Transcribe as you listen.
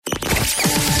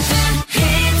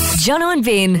Jono and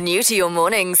Ben, new to your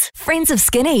mornings. Friends of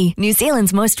Skinny, New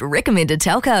Zealand's most recommended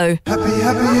telco. Happy,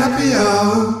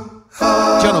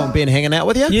 Jono and Ben hanging out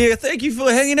with you? Yeah, thank you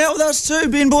for hanging out with us too.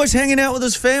 Ben Boy's hanging out with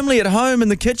his family at home in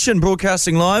the kitchen,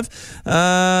 broadcasting live.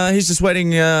 He's just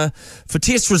waiting for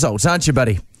test results, aren't you,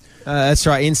 buddy? That's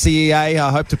right, NCEA.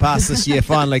 I hope to pass this year.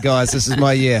 Finally, guys, this is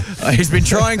my year. He's been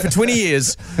trying for 20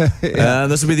 years.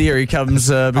 This will be the year he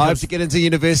comes. I hope to get into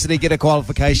university, get a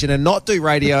qualification, and not do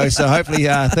radio, so hopefully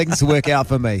things work out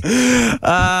for me. But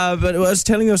I was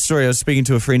telling you a story. I was speaking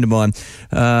to a friend of mine.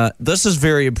 This is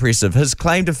very impressive. His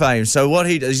claim to fame. So what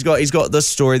he's got this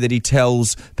story that he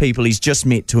tells people he's just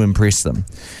met to impress them.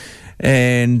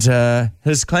 And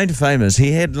his claim to fame is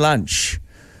he had lunch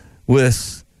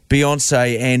with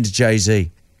Beyonce and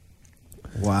Jay-Z.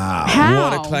 Wow. How?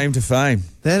 What a claim to fame.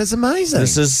 That is amazing.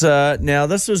 This was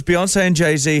Beyonce and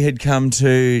Jay-Z had come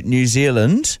to New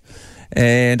Zealand,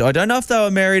 and I don't know if they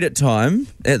were married at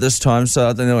this time, so I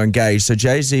think they were engaged. So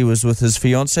Jay-Z was with his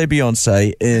fiancée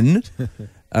Beyonce in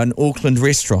an Auckland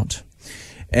restaurant.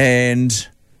 And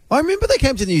I remember they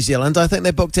came to New Zealand. I think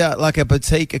they booked out like a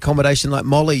boutique accommodation like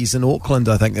Molly's in Auckland.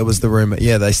 I think that was the rumour.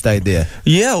 Yeah, they stayed there.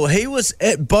 yeah, well, he was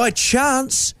by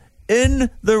chance in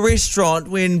the restaurant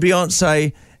when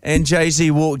Beyonce and Jay-Z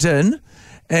walked in,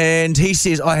 and he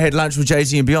says, I had lunch with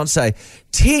Jay-Z and Beyonce.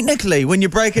 Technically, when you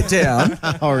break it down,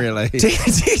 Oh, really?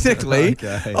 technically,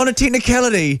 Okay. on a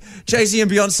technicality, Jay-Z and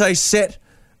Beyonce sat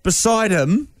beside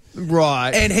him,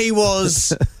 Right. and he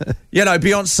was,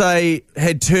 Beyonce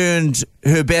had turned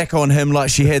her back on him like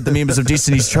she had the members of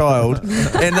Destiny's Child,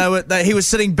 and he was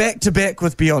sitting back to back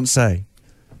with Beyonce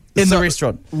in the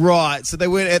restaurant. Right, so they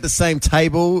weren't at the same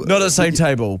table. Not at the same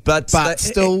table, but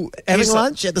still having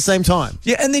lunch at the same time.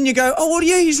 Yeah, and then you go, oh, well,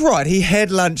 yeah, he's right. He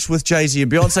had lunch with Jay-Z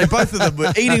and Beyonce. Both of them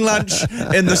were eating lunch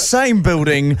in the same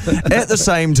building at the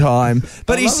same time.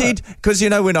 But he said, because,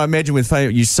 when I imagine with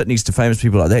you sit next to famous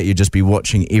people like that, you'd just be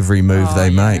watching every move they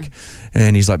make.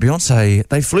 And he's like, Beyonce,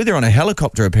 they flew there on a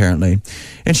helicopter apparently,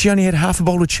 and she only had half a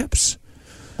bowl of chips.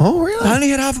 Oh, really? Only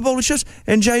had half a bowl of chips,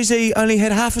 and Jay-Z only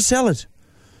had half a salad.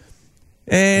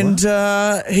 And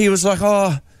he was like,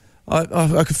 I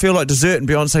could feel like dessert. And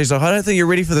Beyonce's like, I don't think you're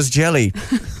ready for this jelly.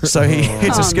 So he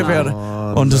had to skip out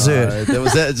on dessert.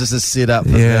 Was that just a setup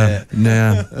for Yeah, that?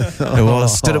 no, it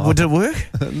was. Did it work?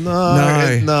 No.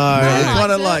 It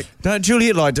kind of like... No,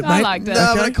 Juliet liked it, mate. I liked it.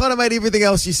 No, but it kind of made everything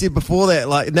else you said before that.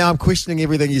 Like, now I'm questioning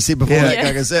everything you said before that. Yeah.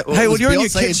 Going, is that, Hey, well, was you're in your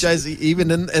Beyonce and kitchen. Jay-Z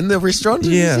even in the restaurant in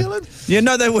New Zealand? Yeah,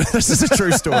 no, they were. This is a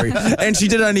true story. And she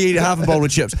did only eat half a bowl of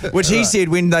chips, which he said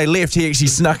when they left, he actually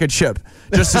snuck a chip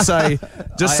just to say,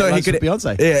 so he could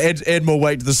Beyonce. add more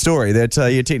weight to the story that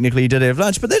technically he did have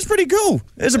lunch. But that's pretty cool.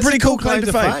 It's a pretty cool claim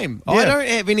to fame. I don't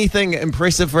have anything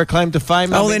impressive for a claim to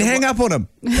fame. Oh, then hang up on him.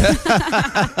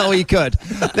 Oh, you could.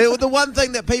 The one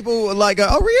thing that people like go,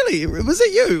 oh, really? Was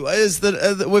it you? Is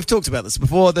that we've talked about this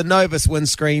before. The Novus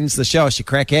windscreens, the Show Us Your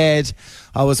Crack ad.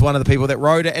 I was one of the people that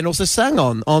wrote it and also sang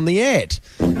on the ad.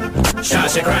 Show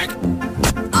us your crack.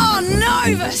 Oh,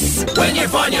 Novus! When you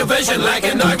find your vision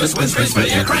lacking, Novus windscreens for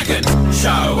your cracking. Show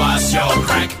us your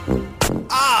crack.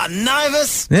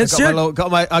 Novus. That's I it.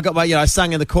 got my I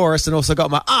sang in the chorus and also got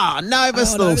my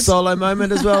Novus little Novus. solo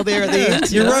moment as well there at the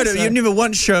end. You wrote it. You've never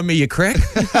once shown me your crack.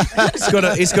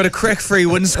 It's got a crack-free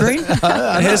windscreen. It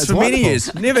has for many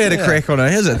years. Never had a crack on it,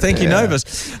 has it? Thank you,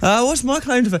 Novus. What's my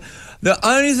claim to fame? The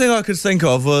only thing I could think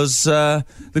of was the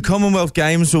Commonwealth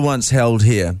Games were once held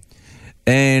here,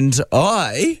 and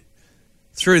I,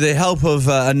 through the help of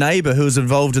a neighbour who was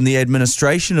involved in the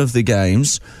administration of the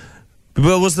games,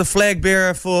 was the flag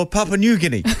bearer for Papua New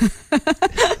Guinea.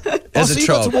 As So a you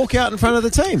child. got to walk out in front of the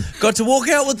team. Got to walk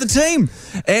out with the team.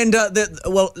 And,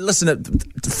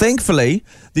 thankfully,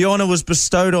 the honour was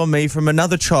bestowed on me from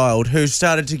another child who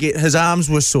started to get, his arms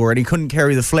were sore and he couldn't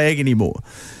carry the flag anymore.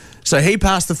 So he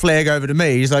passed the flag over to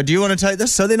me. He's like, do you want to take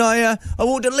this? So then I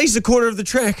walked at least a quarter of the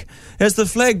track as the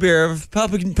flag bearer of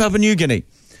Papua New Guinea.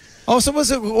 Oh, so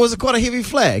was it quite a heavy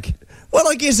flag? Well,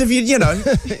 I guess if if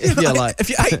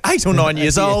you're 8 or 9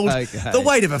 years old, okay. the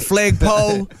weight of a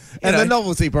flagpole, And the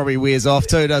novelty probably wears off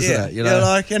too, doesn't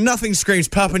it? and nothing screams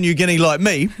Papua New Guinea like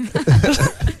me,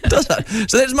 does it?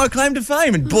 So that's my claim to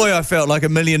fame, and boy, I felt like $1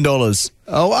 million.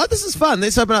 Oh, well, this is fun.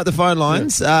 Let's open up the phone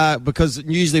lines because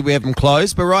usually we have them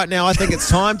closed. But right now, I think it's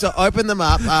time to open them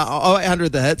up.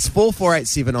 0800 the hits,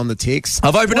 4487 on the text.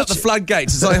 I've opened up the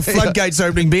floodgates. It's like a floodgates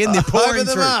opening, Ben. They're pouring Open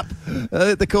them through. up.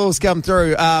 Let the calls come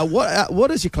through.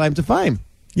 What is your claim to fame?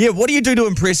 Yeah, what do you do to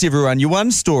impress everyone? Your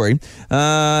one story.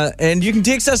 And you can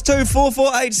text us too,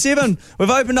 4487. We've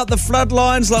opened up the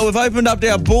floodlines, like we've opened up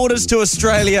our borders to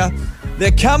Australia.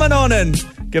 They're coming on in.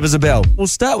 give us a bell. We'll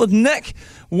start with Nick.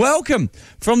 Welcome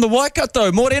from the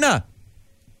Waikato. Morena.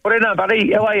 Morena,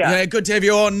 buddy. How are you? Yeah, good to have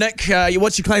you on, Nick.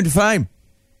 What's your claim to fame?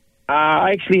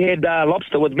 I actually had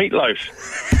lobster with meatloaf.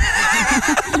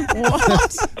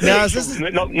 What? No, is this...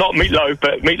 Not Meatloaf,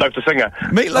 but Meatloaf the singer.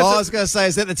 Meatloaf. I was going to say,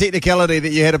 is that the technicality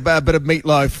that you had a bit of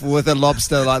meatloaf with a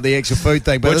lobster, like the actual food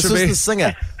thing? But What this you was mean? the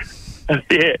singer.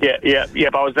 Yeah.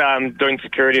 But I was doing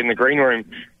security in the green room,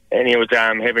 and he was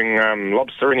having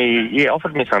lobster, and he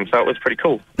offered me some, so it was pretty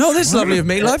cool. No, that's lovely of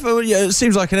Meatloaf. Oh, yeah, it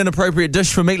seems like an inappropriate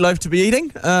dish for Meatloaf to be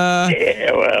eating.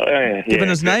 Given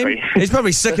His name, he's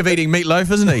probably sick of eating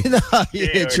meatloaf, isn't he? No,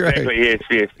 yeah, true. Exactly.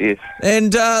 Yes.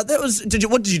 And that was. Did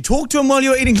you talk to him while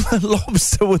you were eating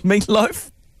lobster with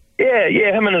meatloaf? Yeah.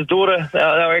 Him and his daughter, they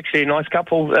were actually a nice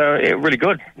couple. Really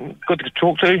good to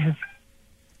talk to.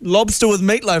 Lobster with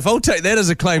meatloaf. I'll take that as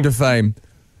a claim to fame.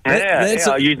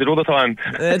 I use it all the time.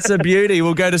 That's a beauty.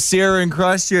 We'll go to Sarah in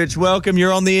Christchurch. Welcome.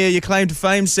 You're on the air. Your claim to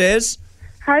fame says.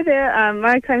 Hi there.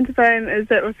 My claim to fame is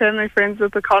that we're family friends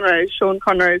with the Conrys, Sean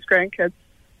Conroy's grandkids.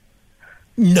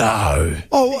 No.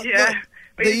 Oh, Yeah,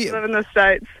 we used to live in the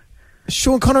States.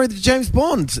 Sean Connery, the James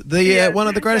Bond, one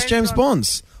of the greatest James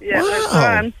Bonds. Yeah, wow. that's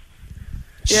right.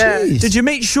 Yeah. Jeez. Did you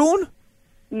meet Sean?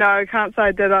 No, can't say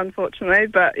I did, unfortunately.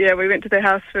 But yeah, we went to their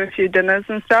house for a few dinners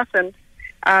and stuff, and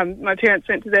my parents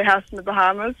went to their house in the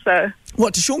Bahamas. So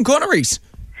What, to Sean Connery's?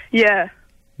 yeah.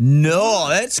 No,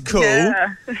 that's cool.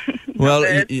 Yeah. Well,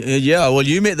 bad. well,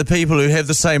 you met the people who have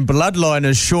the same bloodline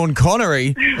as Sean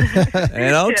Connery,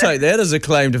 and I'll take that as a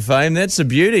claim to fame. That's a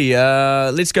beauty.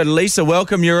 Let's go to Lisa.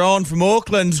 Welcome. You're on from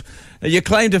Auckland. Your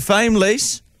claim to fame,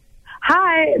 Lisa?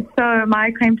 Hi. So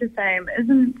my claim to fame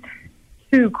isn't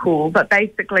too cool, but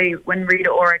basically when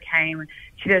Rita Ora came,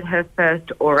 she did her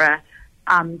first Ora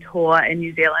tour in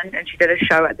New Zealand, and she did a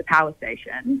show at the power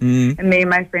station. And me and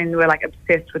my friend were like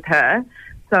obsessed with her.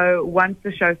 So once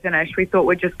the show finished, we thought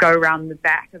we'd just go around the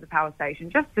back of the power station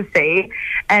just to see.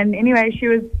 And anyway, she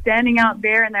was standing out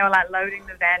there, and they were like loading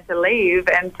the van to leave.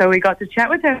 And so we got to chat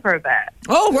with her for a bit.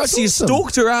 Oh, right. So you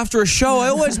stalked her after a show. I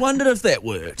always wondered if that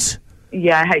worked.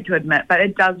 Yeah, I hate to admit, but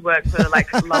it does work for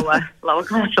like lower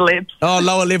class celebs. Oh,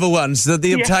 lower level ones,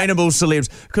 the obtainable celebs.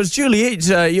 Because Juliet,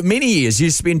 many years, you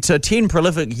spent 10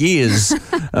 prolific years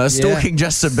stalking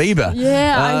Justin Bieber.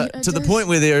 Yeah, I to the did. point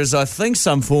where there is, I think,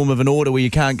 some form of an order where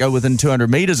you can't go within 200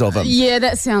 metres of him. Yeah,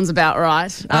 that sounds about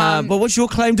right. But what's your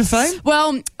claim to fame?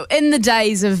 Well, in the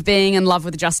days of being in love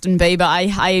with Justin Bieber,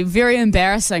 I very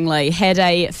embarrassingly had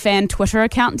a fan Twitter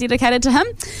account dedicated to him.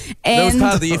 And That was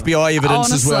part of the FBI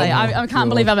evidence honestly, as well. I can't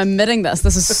believe I'm admitting this.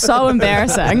 This is so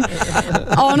embarrassing.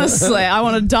 Honestly, I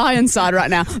want to die inside right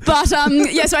now. But so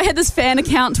I had this fan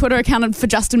account, Twitter account for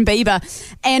Justin Bieber.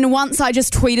 And once I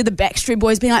just tweeted the Backstreet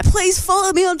Boys being like, please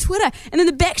follow me on Twitter. And then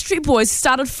the Backstreet Boys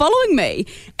started following me.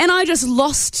 And I just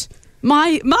lost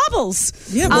my marbles.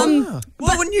 Yeah,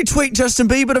 why wouldn't you tweet Justin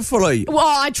Bieber to follow you? Well,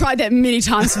 I tried that many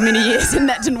times for many years, and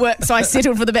that didn't work, so I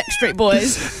settled for the Backstreet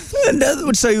Boys. And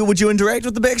so would you interact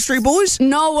with the Backstreet Boys?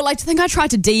 No, well, I think I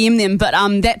tried to DM them, but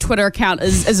that Twitter account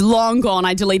is long gone.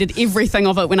 I deleted everything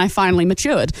of it when I finally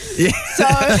matured. Yeah. So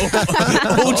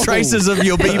All traces of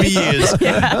your BB years.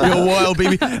 Your wild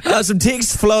BB. Some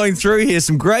text flowing through here.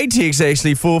 Some great text,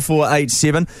 actually,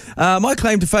 4487. My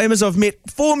claim to fame is I've met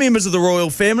 4 members of the royal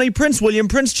family, Prince William,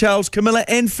 Prince Charles, Camilla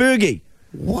and Fergie.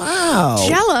 Wow.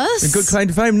 jealous. A good claim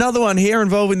to fame. Another one here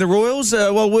involving the royals.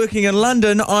 While working in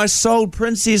London, I sold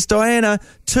Princess Diana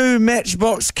 2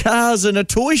 Matchbox cars in a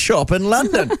toy shop in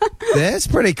London. That's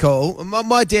pretty cool.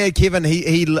 My dad, Kevin,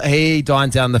 he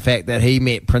dined down the fact that he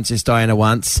met Princess Diana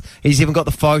once. He's even got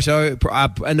the photo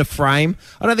up in the frame.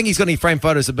 I don't think he's got any frame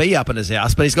photos of me up in his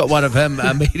house, but he's got one of him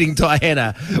meeting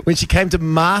Diana when she came to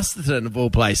Masterton, of all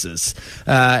places.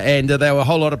 And there were a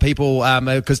whole lot of people,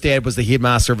 because Dad was the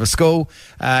headmaster of a school,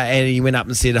 and he went up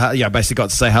and said, basically got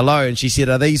to say hello. And she said,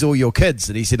 are these all your kids?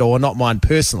 And he said, oh, not mine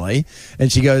personally.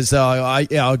 And she goes,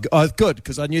 good,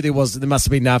 because I knew there must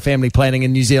have been family planning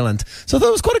in New Zealand. So I thought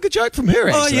it was quite a good joke from her,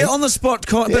 actually. Oh, yeah, on the spot,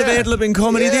 bit of ad-libbing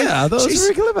comedy there. Yeah, I thought it was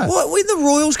very clever. When the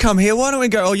royals come here, why don't we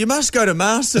go, you must go to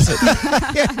Masterton.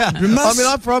 I mean,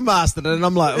 I'm from Masterton, and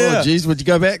I'm like, Yeah. geez, would you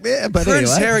go back there? But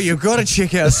Prince anyway. Harry, you've got to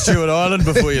check out Stewart Island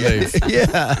before you leave.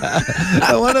 Yeah.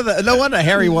 No wonder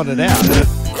Harry wanted out.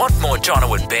 Want more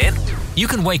Jono and Ben? You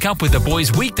can wake up with the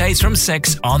boys weekdays from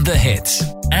 6 on The Hits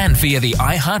and via the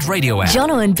iHeartRadio app.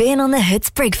 Jono and Ben on the Hits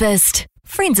Breakfast.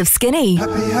 Friends of Skinny.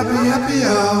 Happy, happy, happy,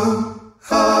 oh,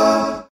 oh.